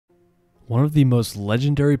One of the most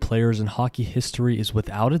legendary players in hockey history is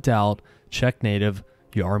without a doubt Czech native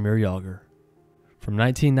Jaromir Jagr. From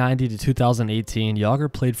 1990 to 2018,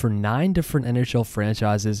 Jagr played for 9 different NHL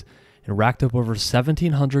franchises and racked up over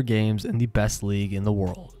 1,700 games in the best league in the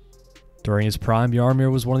world. During his prime, Jaromir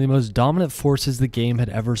was one of the most dominant forces the game had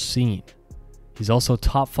ever seen. He's also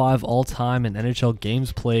top 5 all-time in NHL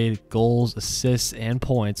games played, goals, assists, and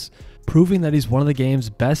points, proving that he's one of the game's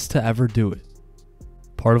best to ever do it.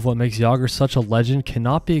 Part of what makes Jagr such a legend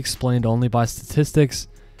cannot be explained only by statistics,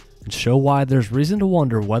 and show why there's reason to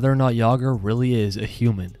wonder whether or not Jagr really is a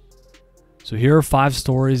human. So here are 5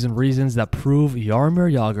 stories and reasons that prove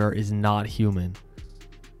Jaromir Jagr is not human.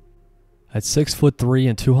 At 6'3"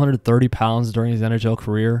 and 230 pounds during his NHL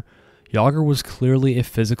career, Jagr was clearly a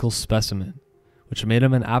physical specimen, which made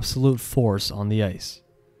him an absolute force on the ice.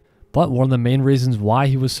 But one of the main reasons why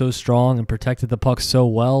he was so strong and protected the puck so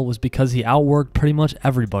well was because he outworked pretty much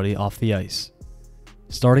everybody off the ice.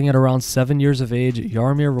 Starting at around 7 years of age,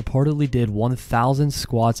 Jaromir reportedly did 1,000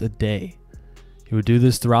 squats a day. He would do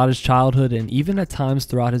this throughout his childhood and even at times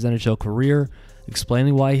throughout his NHL career,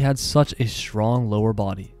 explaining why he had such a strong lower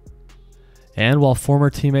body. And while former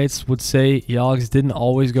teammates would say Jags didn't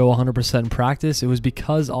always go 100% in practice, it was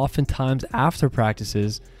because oftentimes after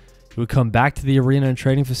practices, he would come back to the arena and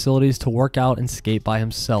training facilities to work out and skate by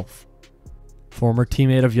himself. Former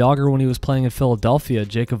teammate of Jagr when he was playing in Philadelphia,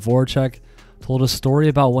 Jakub Voracek, told a story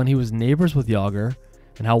about when he was neighbors with Jagr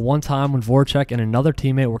and how one time when Voracek and another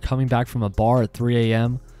teammate were coming back from a bar at 3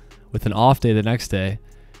 a.m. with an off day the next day,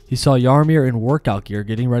 he saw Jaromir in workout gear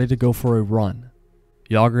getting ready to go for a run.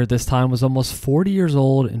 Jagr at this time was almost 40 years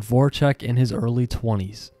old and Voracek in his early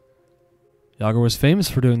 20s. Jagr was famous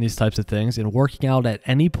for doing these types of things and working out at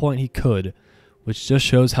any point he could, which just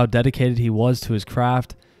shows how dedicated he was to his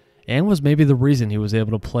craft and was maybe the reason he was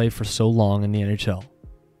able to play for so long in the NHL.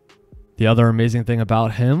 The other amazing thing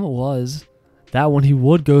about him was that when he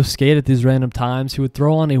would go skate at these random times, he would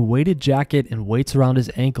throw on a weighted jacket and weights around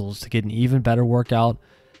his ankles to get an even better workout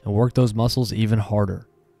and work those muscles even harder.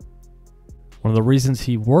 One of the reasons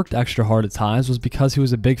he worked extra hard at times was because he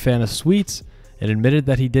was a big fan of sweets and admitted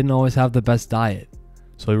that he didn't always have the best diet.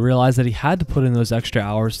 So he realized that he had to put in those extra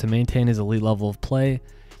hours to maintain his elite level of play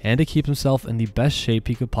and to keep himself in the best shape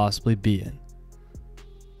he could possibly be in.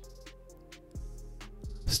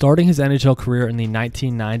 Starting his NHL career in the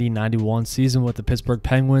 1990-91 season with the Pittsburgh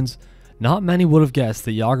Penguins, not many would have guessed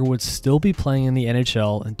that Jagr would still be playing in the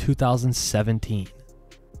NHL in 2017.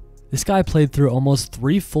 This guy played through almost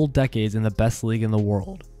 3 full decades in the best league in the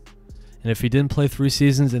world. And if he didn't play 3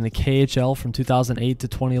 seasons in the KHL from 2008 to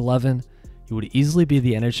 2011, he would easily be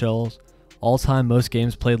the NHL's all-time most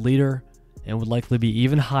games played leader and would likely be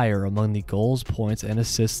even higher among the goals, points, and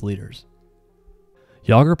assists leaders.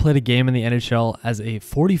 Jagr played a game in the NHL as a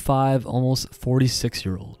 45, almost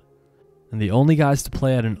 46-year-old. And the only guys to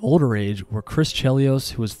play at an older age were Chris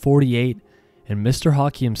Chelios, who was 48, and Mr.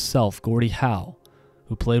 Hockey himself, Gordie Howe,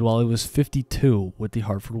 who played while he was 52 with the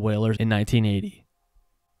Hartford Whalers in 1980.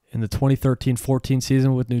 In the 2013-14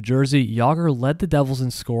 season with New Jersey, Jagr led the Devils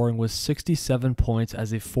in scoring with 67 points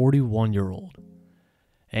as a 41-year-old.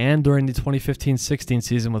 And during the 2015-16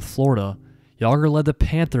 season with Florida, Jagr led the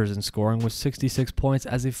Panthers in scoring with 66 points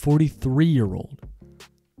as a 43-year-old.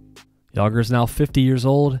 Jagr is now 50 years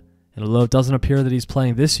old, and although it doesn't appear that he's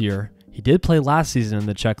playing this year, he did play last season in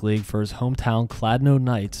the Czech League for his hometown Kladno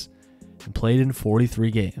Knights and played in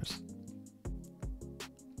 43 games.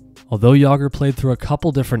 Although Jagr played through a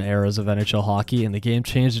couple different eras of NHL hockey and the game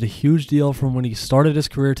changed a huge deal from when he started his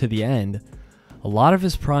career to the end, a lot of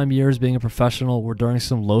his prime years being a professional were during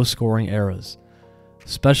some low-scoring eras,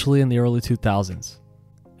 especially in the early 2000s.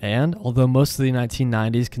 And although most of the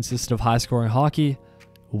 1990s consisted of high-scoring hockey, it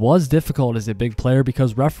was difficult as a big player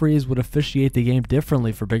because referees would officiate the game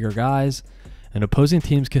differently for bigger guys, and opposing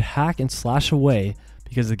teams could hack and slash away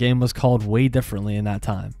because the game was called way differently in that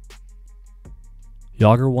time.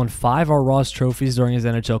 Jagr won 5 Art Ross trophies during his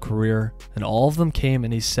NHL career, and all of them came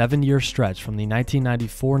in a 7-year stretch from the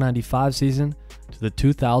 1994-95 season to the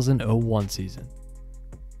 2000-01 season.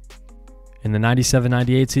 In the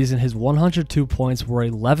 97-98 season, his 102 points were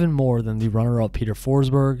 11 more than the runner-up Peter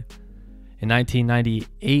Forsberg. In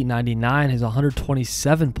 1998-99, his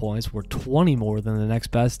 127 points were 20 more than the next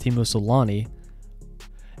best Timo Solani.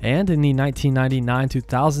 And in the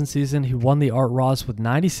 1999-2000 season, he won the Art Ross with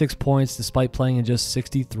 96 points despite playing in just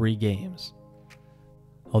 63 games.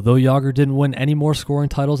 Although Jagr didn't win any more scoring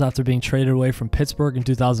titles after being traded away from Pittsburgh in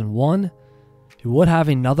 2001, he would have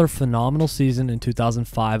another phenomenal season in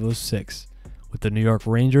 2005-06 with the New York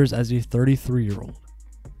Rangers as a 33-year-old.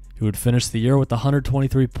 He would finish the year with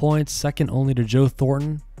 123 points, second only to Joe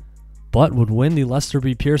Thornton, but would win the Lester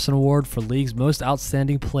B. Pearson Award for League's Most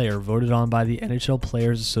Outstanding Player voted on by the NHL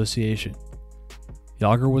Players Association.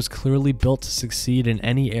 Jagr was clearly built to succeed in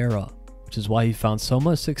any era, which is why he found so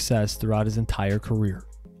much success throughout his entire career.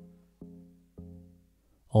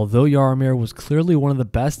 Although Jaromir was clearly one of the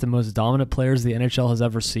best and most dominant players the NHL has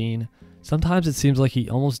ever seen, sometimes it seems like he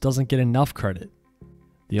almost doesn't get enough credit.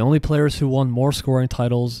 The only players who won more scoring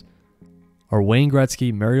titles are Wayne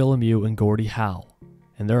Gretzky, Mario Lemieux, and Gordie Howe.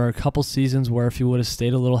 And there are a couple seasons where if he would have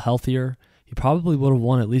stayed a little healthier, he probably would have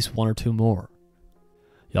won at least one or two more.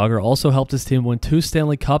 Jagr also helped his team win 2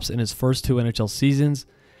 Stanley Cups in his first 2 NHL seasons,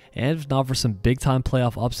 and if not for some big-time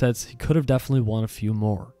playoff upsets, he could have definitely won a few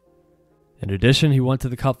more. In addition, he went to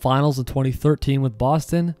the Cup Finals in 2013 with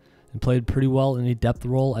Boston and played pretty well in a depth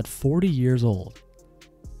role at 40 years old.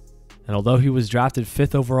 And although he was drafted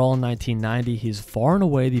 5th overall in 1990, he's far and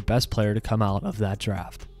away the best player to come out of that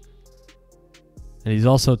draft. And he's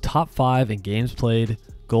also top 5 in games played,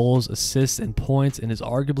 goals, assists, and points, and is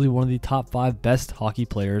arguably one of the top 5 best hockey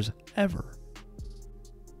players ever.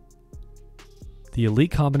 The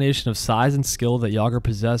elite combination of size and skill that Jagr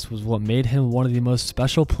possessed was what made him one of the most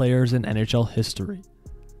special players in NHL history.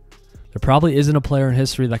 There probably isn't a player in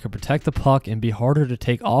history that could protect the puck and be harder to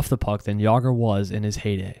take off the puck than Jagr was in his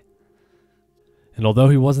heyday. And although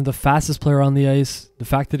he wasn't the fastest player on the ice, the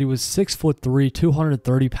fact that he was 6'3",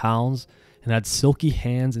 230 pounds, and had silky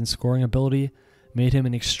hands and scoring ability made him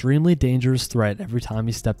an extremely dangerous threat every time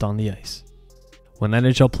he stepped on the ice. When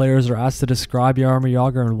NHL players are asked to describe Jaromir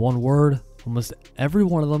Jagr in one word, almost every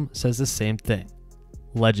one of them says the same thing: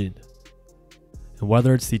 legend. And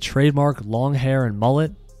whether it's the trademark long hair and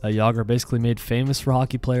mullet that Jagr basically made famous for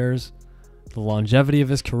hockey players, the longevity of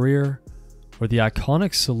his career, or the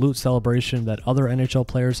iconic salute celebration that other NHL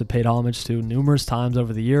players have paid homage to numerous times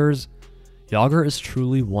over the years, Jagr is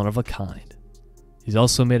truly one of a kind. He's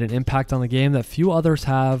also made an impact on the game that few others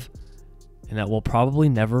have, and that will probably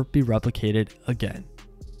never be replicated again.